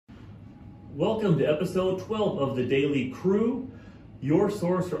Welcome to episode 12 of the Daily Crew, your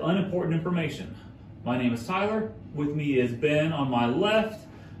source for unimportant information. My name is Tyler. With me is Ben on my left,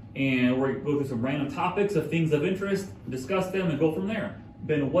 and we're going to go through some random topics of things of interest, discuss them, and go from there.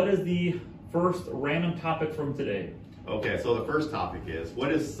 Ben, what is the first random topic from today? Okay, so the first topic is,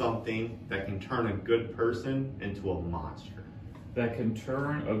 what is something that can turn a good person into a monster? That can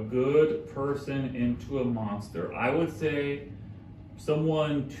turn a good person into a monster. I would say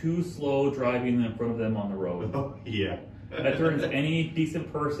someone too slow driving in front of them on the road. Oh, yeah. That turns any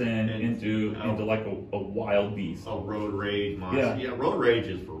decent person into like a wild beast. A road rage monster. Yeah, road rage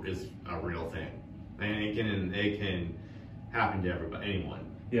is a real thing. And it can happen to everybody, anyone.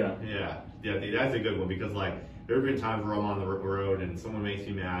 Yeah. Yeah, that's a good one because like there have been times where I'm on the road and someone makes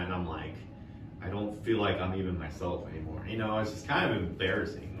me mad and I'm like, I don't feel like I'm even myself anymore. You know, it's just kind of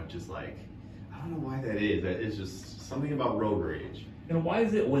embarrassing, which is like, I don't know why that is. That is just something about road rage. And why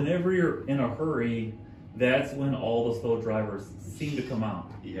is it whenever you're in a hurry, that's when all the slow drivers seem to come out?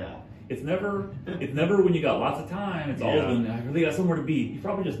 Yeah. It's never when you got lots of time. It's always when I really got somewhere to be. You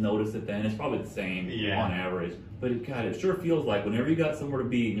probably just noticed it then. It's probably the same on average. But it sure feels like whenever you got somewhere to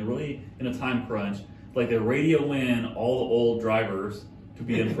be and you're really in a time crunch, like they radio in all the old drivers to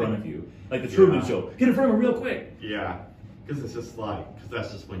be in front of you. Like the Truman Show. Get in front of them real quick. Yeah. Because it's just because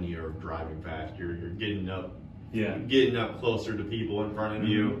that's just when you're driving fast. You're getting up. Yeah. Getting up closer to people in front of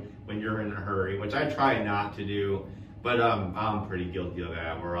you when you're in a hurry, which I try not to do, but I'm pretty guilty of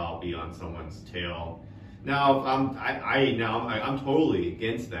that, where I'll be on someone's tail. Now I'm totally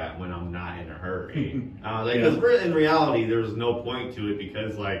against that when I'm not in a hurry, because in reality there's no point to it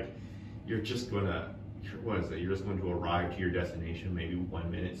because like you're just gonna you're just going to arrive to your destination maybe 1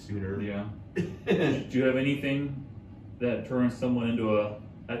 minute sooner. Yeah. Do you have anything that turns someone into a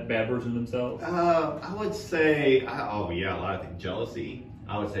bad version of themselves? I would say, a lot of things. Jealousy.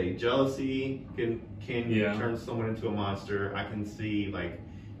 I would say jealousy can turn someone into a monster. I can see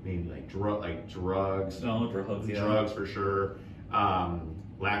maybe drugs. No, drugs. Yeah. Drugs for sure.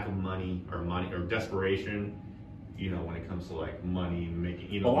 Lack of money or desperation. You know, when it comes to like money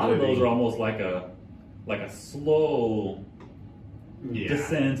making. A lot of those are almost like a slow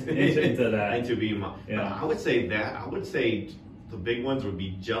descent into that. Into being. I would say that. I would say the big ones would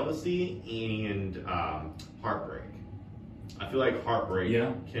be jealousy and heartbreak. I feel like heartbreak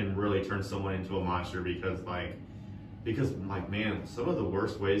can really turn someone into a monster because man, some of the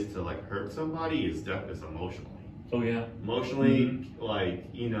worst ways to like hurt somebody is emotionally. Oh yeah. Emotionally,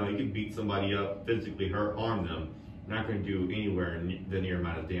 you can beat somebody up, physically harm them. You're not going to do anywhere the near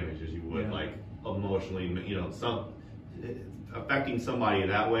amount of damage as you would emotionally. Affecting somebody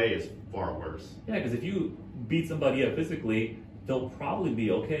that way is far worse. Yeah, because if you beat somebody up physically, they'll probably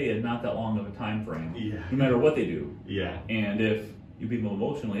be okay in not that long of a time frame. Yeah. No matter what they do. Yeah. And if you beat them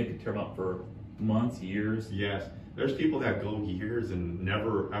emotionally, it could tear them up for months, years. Yes. There's people that go years and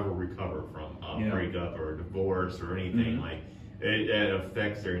never ever recover from a breakup or a divorce or anything. Like it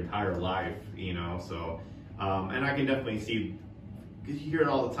affects their entire life, so and I can definitely see, because you hear it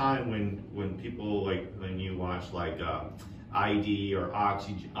all the time when people when you watch ID or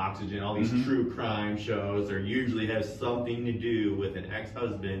Oxygen, all these true crime shows, they usually has something to do with an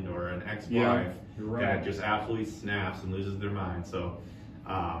ex-husband or an ex-wife that just absolutely snaps and loses their mind. So,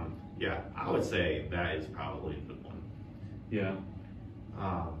 I would say that is probably the one. Yeah.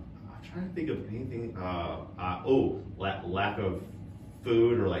 I'm trying to think of anything. Lack of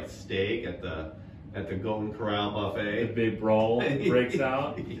food or like steak at the Golden Corral buffet. The big brawl breaks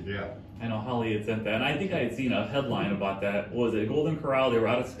out. Yeah. I know Holly had sent that, and I think I had seen a headline about that. What was it Golden Corral? They were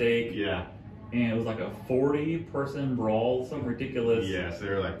out of steak. Yeah. And it was like a 40-person brawl, some ridiculous. Yes, they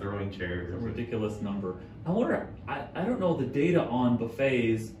were like throwing chairs. Some ridiculous number. I wonder. I don't know the data on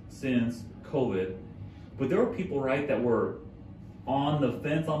buffets since COVID, but there were people that were on the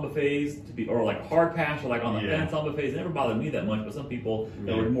fence on buffets or like hard pass or like on the fence on buffets. It never bothered me that much, but some people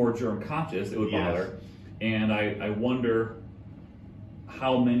that were more germ conscious, it would bother. And I wonder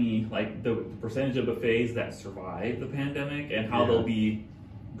how many, the percentage of buffets that survive the pandemic and how they'll be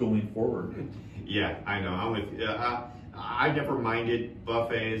going forward. Yeah, I know. I'm with you. I never minded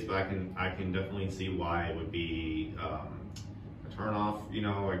buffets, but I can definitely see why it would be a turn off.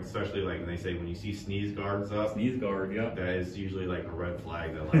 Especially when they say when you see sneeze guards up. Sneeze guard, yeah. That is usually a red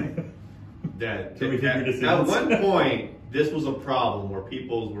flag that that at one point this was a problem where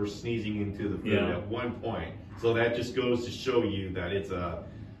people were sneezing into the food at one point. So that just goes to show you that it's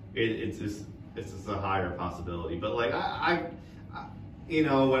just a higher possibility. But I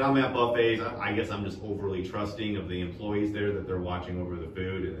when I'm at buffets, I guess I'm just overly trusting of the employees there that they're watching over the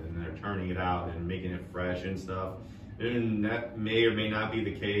food and then they're turning it out and making it fresh and stuff. and that may or may not be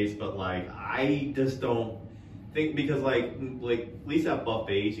the case, but like I just don't think, because like at least at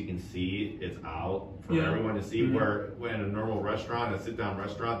buffets you can see it's out for everyone to see. Where when a normal restaurant, a sit down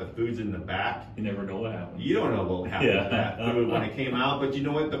restaurant, the food's in the back. You never know what happens. You don't know what happened with that food when it came out, but you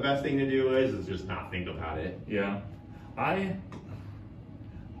know what the best thing to do is just not think about it. Yeah, I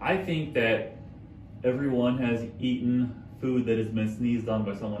think that everyone has eaten food that has been sneezed on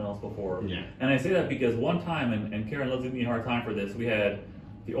by someone else before. Yeah. And I say that because one time, and Karen loves giving me a hard time for this, we had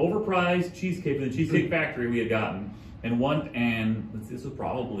the overpriced cheesecake from the Cheesecake Factory we had gotten, and this was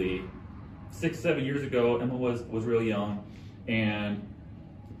probably 6-7 years ago. Emma was real young, and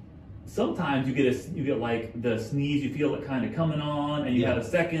sometimes you get like the sneeze, you feel it kind of coming on, and you have a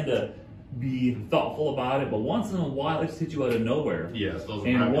second to be thoughtful about it, but once in a while it just hits you out of nowhere. Yes, those are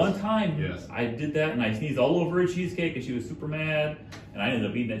And practice. one time I did that and I sneezed all over a cheesecake and she was super mad, and I ended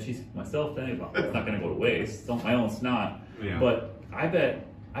up eating that cheesecake myself, thinking, well, it's not going to go to waste. It's on my own snot. Yeah. But I bet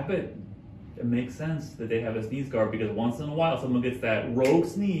it makes sense that they have a sneeze guard, because once in a while someone gets that rogue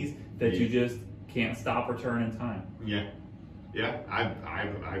sneeze that you just can't stop or turn in time. Yeah,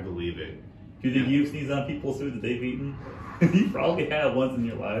 I believe it. Do you think you've sneezed on people's food that they've eaten? You probably have once in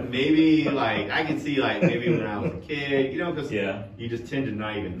your life. Maybe, like, I can see, like, maybe when I was a kid, you know, because you just tend to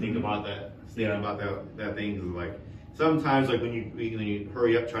not even think about that, that thing, because, like, sometimes, like, when you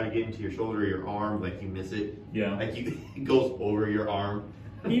hurry up, try to get into your shoulder or your arm, like, you miss it. Yeah. Like, it goes over your arm.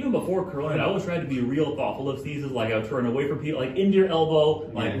 Even before Corona, I always tried to be real thoughtful of sneezes. Like, I would turn away from people, like, into your elbow,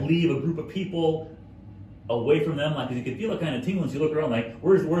 like, leave a group of people away from them, like, because you can feel it kind of tingling as you look around, like,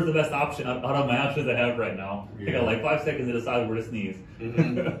 where's the best option out of my options I have right now? I got like 5 seconds to decide where to sneeze.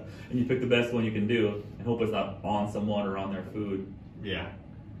 And you pick the best one you can do and hope it's not on someone or on their food. Yeah.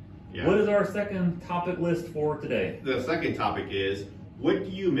 What is our second topic list for today? The second topic is, what do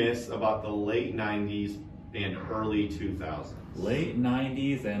you miss about the late 90s and early 2000s? Late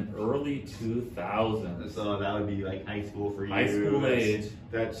 90s and early 2000s. So that would be like high school for you. High school age.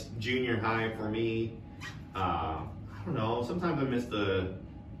 That's junior high for me. I don't know. Sometimes I miss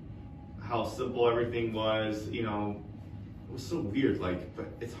how simple everything was. You know, it was so weird. Like, but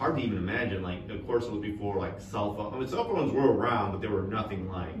it's hard to even imagine. Like, of course, it was before like cell phones. I mean, cell phones were around, but they were nothing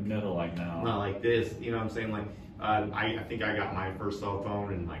like. Never like now. Not like this. You know what I'm saying? Like, I think I got my first cell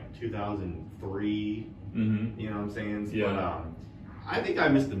phone in like 2003. You know what I'm saying? Yeah. But I think I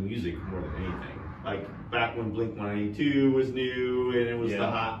miss the music more than anything. Like back when Blink-182 was new and it was the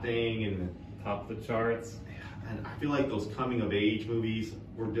hot thing and top of the charts. And I feel like those coming of age movies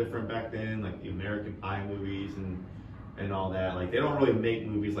were different back then, like the American Pie movies and all that. Like, they don't really make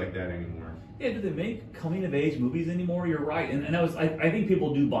movies like that anymore. Yeah, do they make coming of age movies anymore? You're right. And I think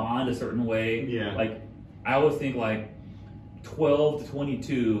people do bond a certain way. Yeah. Like, I always think like 12 to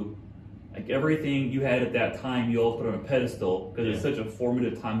 22, like everything you had at that time, you always put on a pedestal because it's such a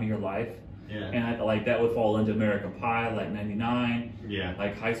formative time in your life. Yeah. And like that would fall into American Pie, like 99. Yeah.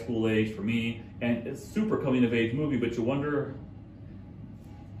 Like high school age for me. And it's super coming of age movie, but you wonder,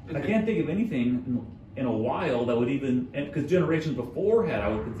 I can't think of anything in a while that would even, because generations before had, I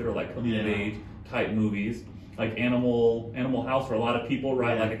would consider like coming of age type movies. Like Animal House for a lot of people,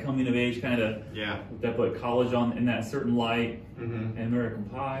 right? Like a coming of age kind of, that put college on in that certain light. And American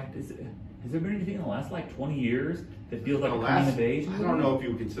Pie. Has there been anything in the last like 20 years that feels like a coming of age movie? I don't know if you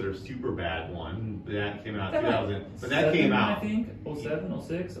would consider Superbad one, but that came out in 2000. But that came out, I think, 07,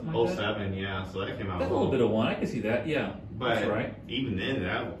 06, something like that. 07, yeah. So that came out. That's a little bit of one. I can see that, yeah. But that's right. Even then,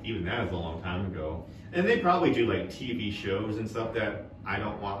 that is a long time ago. And they probably do like TV shows and stuff that I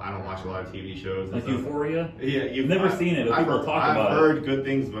don't watch a lot of TV shows. Like stuff. Euphoria? Yeah, you've never seen it, but people talk about it. I've heard good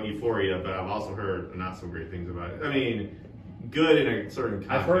things about Euphoria, but I've also heard not so great things about it. I mean, good in a certain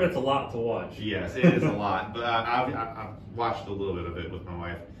context. I've heard it's a lot to watch. Yes, it is a lot. But I've watched a little bit of it with my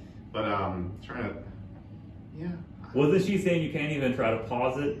wife. But trying to, Wasn't she saying you can't even try to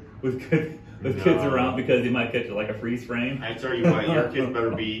pause it with kids around because you might catch like a freeze frame? I tell you what, your kids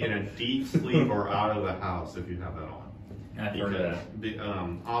better be in a deep sleep or out of the house if you have that on. I've heard that.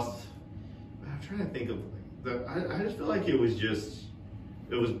 Also, I'm trying to think of I just feel like it was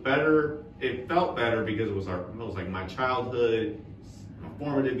better. It felt better because it was like my childhood, my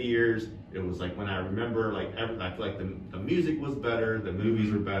formative years. It was like when I remember, like I feel like the music was better, the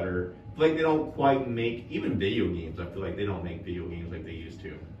movies were better. Like they don't quite make even video games. I feel like they don't make video games like they used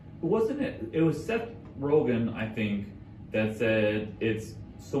to. Wasn't it? It was Seth Rogen, I think, that said it's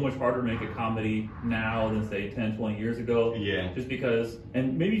so much harder to make a comedy now than say 10, 20 years ago. Yeah. Just because,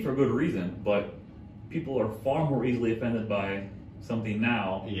 and maybe for good reason, but people are far more easily offended by something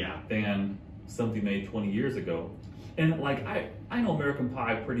now than something made 20 years ago. And like I know American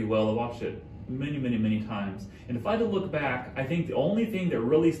Pie pretty well. I watched it many, many, many times. And if I had to look back, I think the only thing that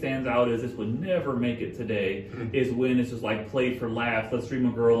really stands out is this would never make it today is when it's just like played for laughs. Let's stream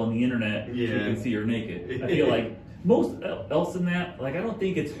a girl on the internet so you can see her naked. I feel like most else than that, like I don't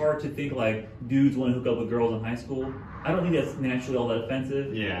think it's hard to think like dudes want to hook up with girls in high school. I don't think that's naturally all that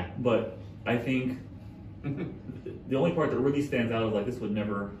offensive. Yeah. But I think the only part that really stands out is like this would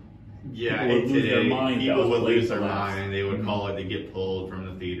never. Yeah, People would lose their mind. People would lose their laughs. mind. They would call it to get pulled from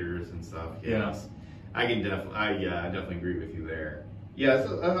the theaters and stuff. Yes. I can definitely, I definitely agree with you there. Yeah,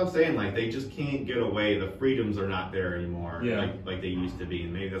 so as I'm saying, like they just can't get away. The freedoms are not there anymore, like they used to be,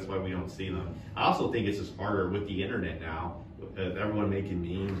 and maybe that's why we don't see them. I also think it's just harder with the internet now. With everyone making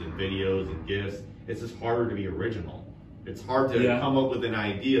memes and videos and GIFs, it's just harder to be original. It's hard to come up with an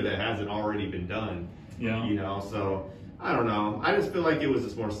idea that hasn't already been done. Yeah. You know, so I don't know. I just feel like it was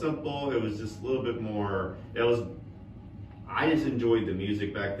just more simple. It was just a little bit more. I just enjoyed the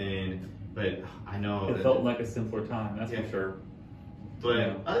music back then, but I know it felt like a simpler time. That's for sure.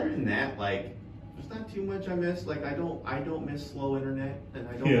 But other than that, like, there's not too much I miss. Like, I don't miss slow internet, and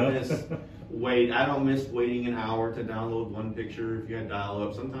I don't miss I don't miss waiting an hour to download one picture if you had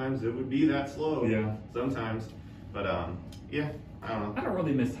dial-up. Sometimes it would be that slow. Yeah. Sometimes, but I don't know. I don't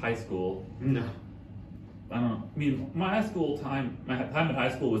really miss high school. No. I mean, my time in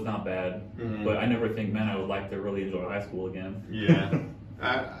high school was not bad, but I never think, man, I would like to really enjoy high school again. Yeah.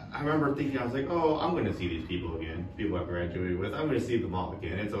 I remember thinking, I was like, oh, I'm going to see these people again, people I graduated with. I'm going to see them all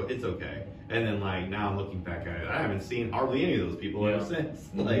again. It's okay. And then, like, now I'm looking back at it, I haven't seen hardly any of those people ever since.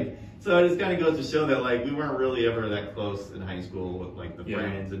 Like, so it just kind of goes to show that, like, we weren't really ever that close in high school with, like, the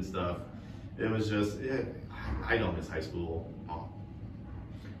friends and stuff. It was just, I don't miss high school.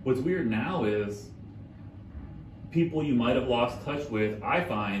 What's weird now is people you might have lost touch with, I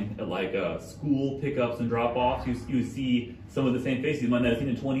find, at like school pickups and drop-offs, you see some of the same faces you might not have seen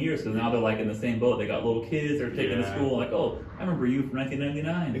in 20 years because now they're like in the same boat. They got little kids, they're taking to school, like, oh, I remember you from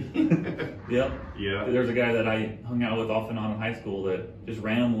 1999. Yep. Yeah. There's a guy that I hung out with off and on in high school that just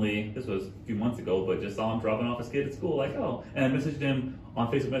randomly, this was a few months ago, but just saw him dropping off his kid at school, like, oh. And I messaged him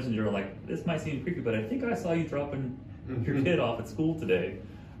on Facebook Messenger, like, this might seem creepy, but I think I saw you dropping your kid off at school today.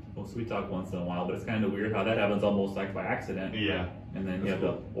 Well, so we talk once in a while, but it's kind of weird how that happens almost like by accident. Yeah. And then you have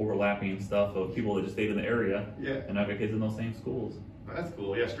the overlapping stuff of people that just stayed in the area. Yeah. And I've got kids in those same schools. That's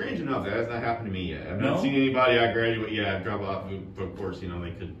cool. Yeah, strange enough, that has not happened to me yet. I've not seen anybody I graduate, drop off. Of course, you know,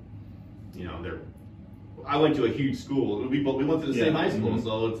 they could, you know, I went to a huge school. We went to the same high school,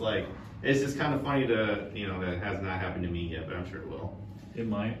 so it's like, it's just kind of funny to, you know, that has not happened to me yet, but I'm sure it will. It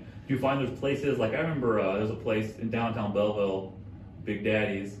might. Do you find there's places, like I remember there's a place in downtown Belleville, Big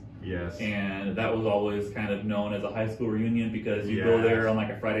Daddy's. Yes. And that was always kind of known as a high school reunion because you go there on like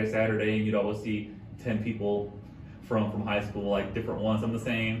a Friday, Saturday, and you'd always see 10 people from high school, like different ones. Some the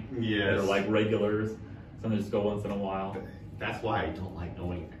same. Yes. That are like regulars. Some that just go once in a while. That's why I don't like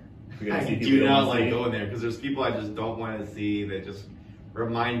going there. I do not like going there because there's people I just don't want to see that just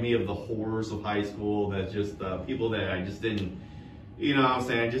remind me of the horrors of high school. That just people that I just didn't, you know what I'm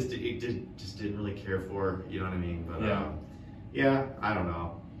saying? I just didn't really care for. You know what I mean? But I don't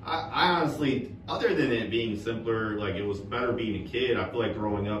know. I honestly, other than it being simpler, like it was better being a kid, I feel like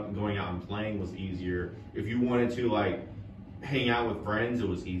growing up and going out and playing was easier. If you wanted to like hang out with friends, it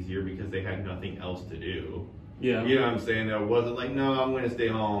was easier because they had nothing else to do. Yeah. You know what I'm saying? It wasn't like, no, I'm going to stay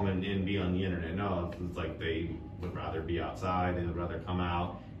home and be on the internet. No, it's like they would rather be outside. They would rather come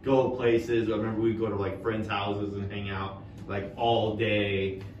out, go places. I remember we'd go to like friends' houses and hang out like all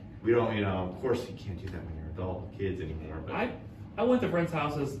day. We don't, you know, of course you can't do that when you're adult kids anymore. But I went to friends'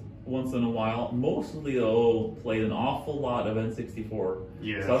 houses once in a while. Mostly, though, played an awful lot of N64.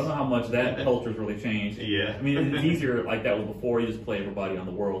 Yes. So I don't know how much that culture's really changed. Yeah. I mean, it's easier, like that was before, you just play everybody on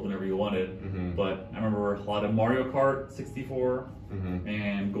the world whenever you wanted. Mm-hmm. But I remember a lot of Mario Kart 64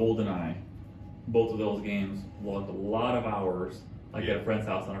 and GoldenEye. Both of those games logged a lot of hours, like at a friend's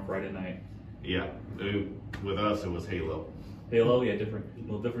house on a Friday night. Yeah. With us, it was Halo. Halo, yeah, different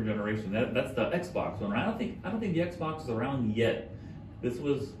generation. That's the Xbox one, right? I don't think the Xbox is around yet. This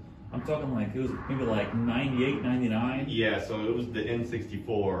was, I'm talking like, it was maybe like 98, 99. Yeah, so it was the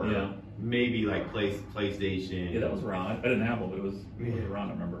N64. Yeah. Maybe like PlayStation. Yeah, that was around. I didn't have one, but it was around,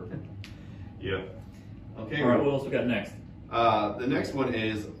 I remember. Yeah. Okay. All right, what else we got next? The next one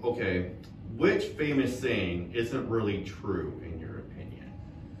is, okay, which famous saying isn't really true in your opinion?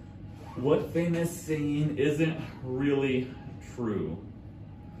 What famous saying isn't really true?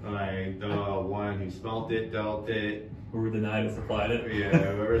 Like the one who smelt it, dealt it. Who denied it, supplied it? Yeah,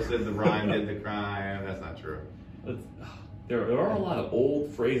 whoever said the rhyme did the crime. That's not true. There are a lot of old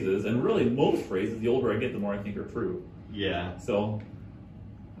phrases, and really most phrases, the older I get, the more I think are true. Yeah. So,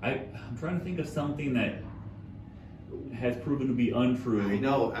 I'm trying to think of something that has proven to be untrue. I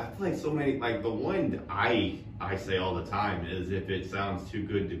know. I feel like so many, like the one I say all the time is if it sounds too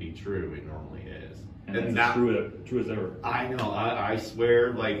good to be true, it normally is. And it's not true as ever. I know. I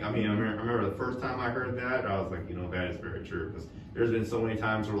swear. Like, I mean, I remember the first time I heard that, I was like, you know, that is very true. Because there's been so many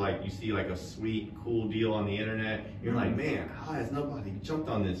times where like you see like a sweet, cool deal on the internet, you're like, man, how has nobody jumped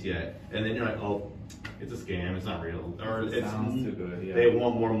on this yet? And then you're like, oh, it's a scam. It's not real. Or it sounds too good. Yeah. They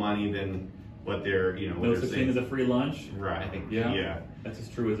want more money than what they're, you know, what no they're such thing as a free lunch. Right. Yeah. That's as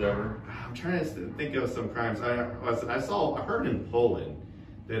true as ever. I'm trying to think of some crimes. I heard in Poland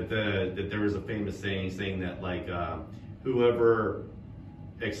that there was a famous saying that like whoever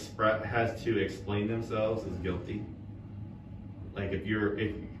has to explain themselves is guilty. Like if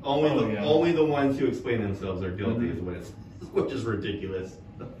only the ones who explain themselves are guilty is what it's, which is ridiculous.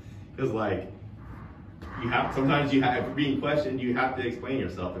 Because like sometimes if you're being questioned, you have to explain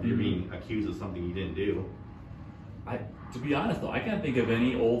yourself if you're being accused of something you didn't do. To be honest though, I can't think of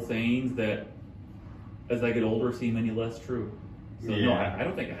any old sayings that, as I get older, seem any less true. So no, I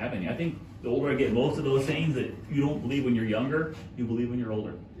don't think I have any. I think the older I get, most of those sayings that you don't believe when you're younger, you believe when you're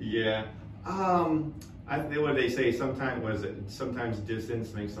older. Yeah. What they say sometimes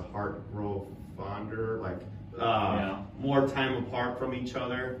distance makes the heart grow fonder. Like more time apart from each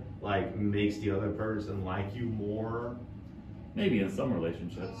other, like makes the other person like you more. Maybe in some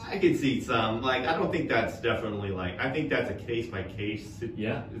relationships. I can see some. Like, I don't think that's definitely like, I think that's a case by case.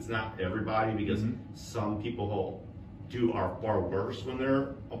 Yeah. It's not everybody because some people are far worse when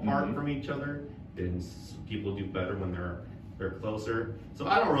they're apart from each other, and people do better when they're closer. So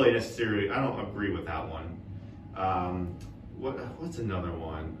I don't agree with that one. What's another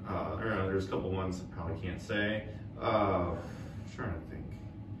one? I don't know, there's a couple ones I probably can't say. I'm trying to think.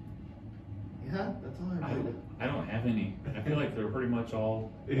 Yeah, that's all I don't have any. I feel like they're pretty much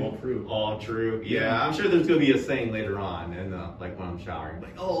all true. All true. Yeah, I'm sure there's gonna be a saying later on, and like when I'm showering,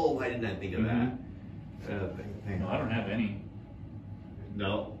 like, oh, why didn't I think of that? No, I don't have any.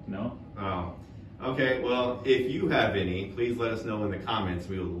 No. Oh. Okay. Well, if you have any, please let us know in the comments.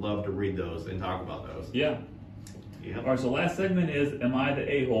 We would love to read those and talk about those. Yeah. All right. So last segment is, am I the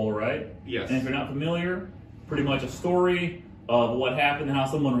a-hole? Right. Yes. And if you're not familiar, pretty much a story of what happened and how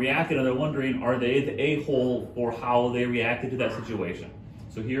someone reacted, and they're wondering, are they the a-hole for how they reacted to that situation?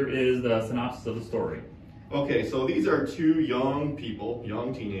 So here is the synopsis of the story. Okay, so these are two young people,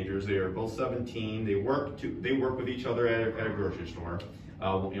 young teenagers. They are both 17. They work with each other at a grocery store.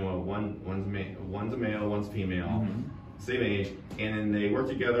 One's a male, one's female, same age, and then they work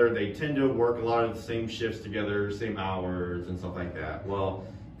together. They tend to work a lot of the same shifts together, same hours and stuff like that. Well,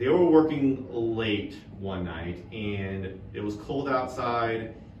 they were working late one night, and it was cold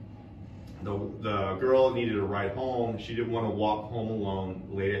outside. The girl needed a ride home. She didn't want to walk home alone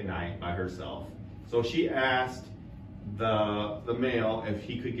late at night by herself. So she asked the male if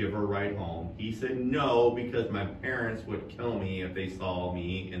he could give her a ride home. He said no, because my parents would kill me if they saw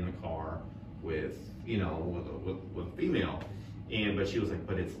me in the car with a female. But she was like,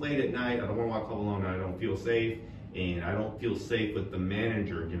 but it's late at night. I don't want to walk home alone. I don't feel safe. And I don't feel safe with the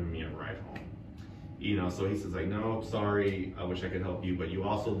manager giving me a ride home. So he says like, no, sorry, I wish I could help you, but you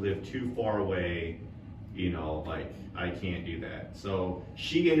also live too far away, like I can't do that. So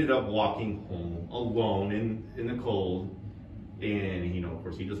she ended up walking home alone in the cold, and of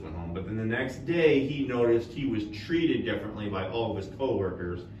course he just went home. But then the next day he noticed he was treated differently by all of his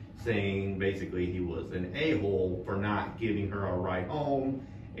coworkers, saying basically he was an a-hole for not giving her a ride home,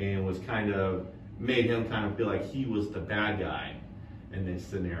 and made him kind of feel like he was the bad guy in this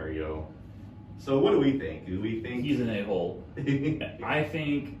scenario. So what do we think? Do we think he's an a-hole? I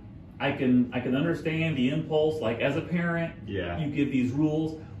think I can understand the impulse. Like as a parent, you give these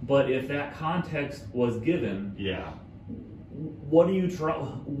rules, but if that context was given, what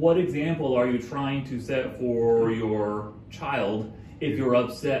example are you trying to set for your child if you're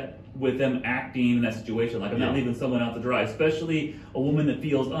upset with them acting in that situation? Like I'm not leaving someone out to dry, especially a woman that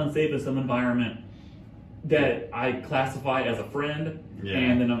feels unsafe in some environment that I classify as a friend,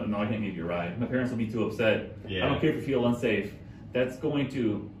 and then no, I can't give you a ride. My parents will be too upset. I don't care if you feel unsafe. That's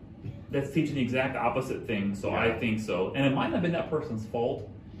teaching the exact opposite thing. So I think so. And it might not have been that person's fault.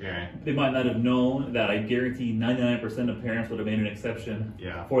 They might not have known that. I guarantee 99% of parents would have made an exception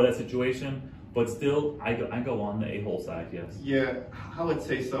for that situation. But still, I go on the a-hole side, yes. Yeah, I would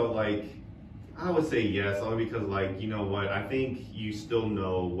say so. Like, I would say yes, only because, like, you know what? I think you still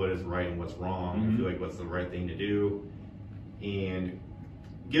know what is right and what's wrong. I feel like what's the right thing to do. And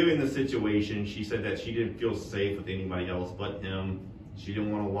given the situation, she said that she didn't feel safe with anybody else but him. She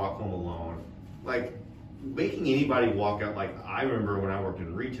didn't want to walk home alone. Like, making anybody walk out, like I remember when I worked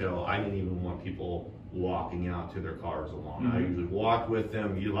in retail, I didn't even want people walking out to their cars alone. I usually walked with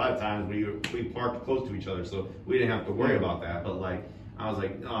them. A lot of times we parked close to each other, so we didn't have to worry about that. But like, I was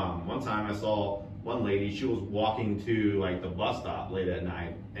like, one time I saw one lady, she was walking to like the bus stop late at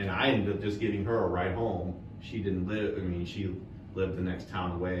night, and I ended up just giving her a ride home. She didn't live, she lived the next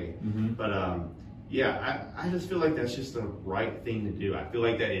town away. But yeah, I just feel like that's just the right thing to do. I feel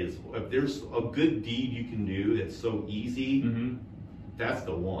like that is, if there's a good deed you can do that's so easy, that's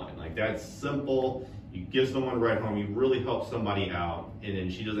the one. Like, that's simple. You give someone a ride home, you really help somebody out, and then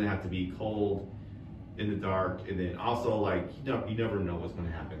she doesn't have to be cold in the dark. And then also, like, you never know what's going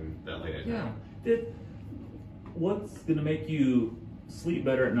to happen that late at night. What's going to make you sleep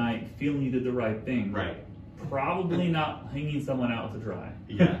better at night feeling you did the right thing? Right. Probably not hanging someone out to dry.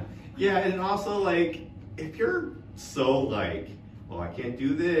 Yeah, and also, like, if you're so like, well, I can't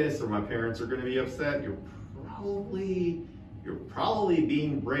do this, or my parents are going to be upset, you're probably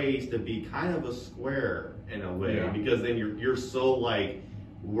being raised to be kind of a square in a way, because then you're so like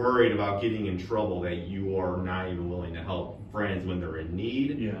worried about getting in trouble that you are not even willing to help friends when they're in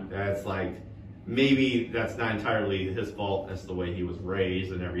need. That's like, maybe that's not entirely his fault. That's the way he was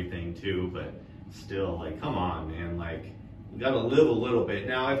raised and everything too, but still, like, come on, man, like, you gotta live a little bit.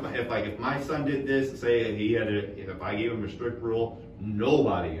 Now, if my son did this, say if I gave him a strict rule,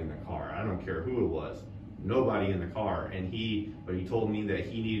 nobody in the car, I don't care who it was, nobody in the car, but he told me that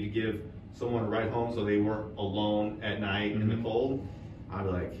he needed to give someone a ride home so they weren't alone at night in the cold, I'd be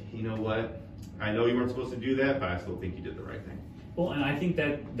like, you know what? I know you weren't supposed to do that, but I still think you did the right thing. Well, and I think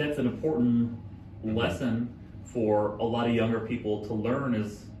that's an important lesson for a lot of younger people to learn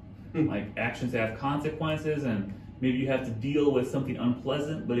is, like, actions have consequences, and maybe you have to deal with something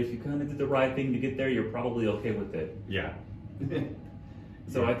unpleasant, but if you kind of did the right thing to get there, you're probably okay with it.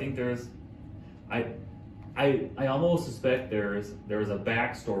 So I think I almost suspect there's a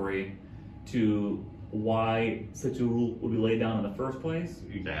backstory to why such a rule would be laid down in the first place.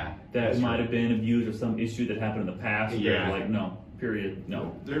 That might have been abused or some issue that happened in the past. Like, no, period,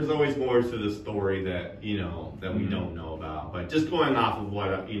 no. There's always more to the story that we don't know about. But just going off of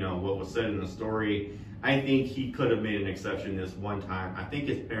what was said in the story, I think he could have made an exception this one time. I think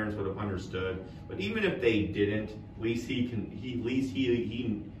his parents would have understood. But even if they didn't, at least he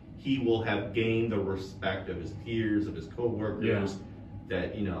will have gained the respect of his peers, of his coworkers.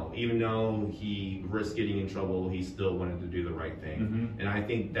 That, even though he risked getting in trouble, he still wanted to do the right thing. And I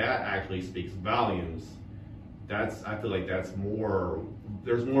think that actually speaks volumes. I feel like there's more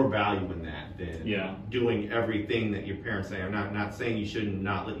value in that than doing everything that your parents say. I'm not saying you shouldn't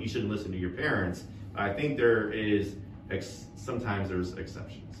listen to your parents. I think sometimes there's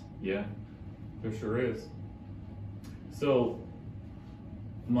exceptions. Yeah, there sure is. So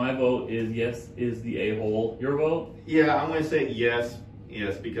my vote is yes, is the a-hole. Your vote? Yeah, I'm going to say yes,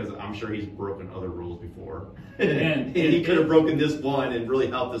 because I'm sure he's broken other rules before. And he could have broken this one and really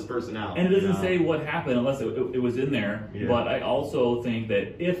helped this person out. And it doesn't say what happened unless it was in there. But I also think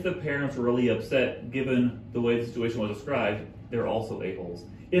that if the parents were really upset, given the way the situation was described, they're also a-holes.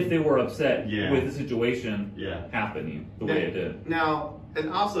 If they were upset with the situation happening the way it did. Now, and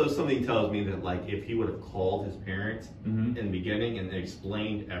also something tells me that, like, if he would have called his parents in the beginning and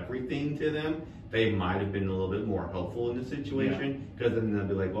explained everything to them, they might have been a little bit more helpful in the situation, because then they'll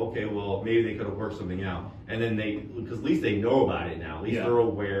be like, okay, well, maybe they could have worked something out. And then because at least they know about it now. At least they're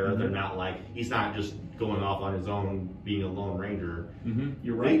aware. They're not like, he's not just going off on his own, being a lone ranger.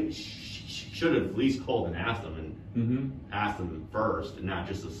 You're right. They should have at least called and asked them, and asked them first, and not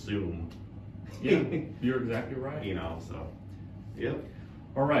just assume. Yeah, you're exactly right. So, yep.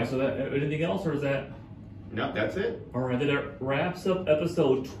 All right, so anything else, or is that? No, that's it. All right, that wraps up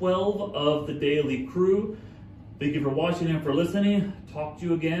episode 12 of The Daily Crew. Thank you for watching and for listening. Talk to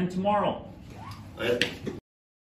you again tomorrow. Later.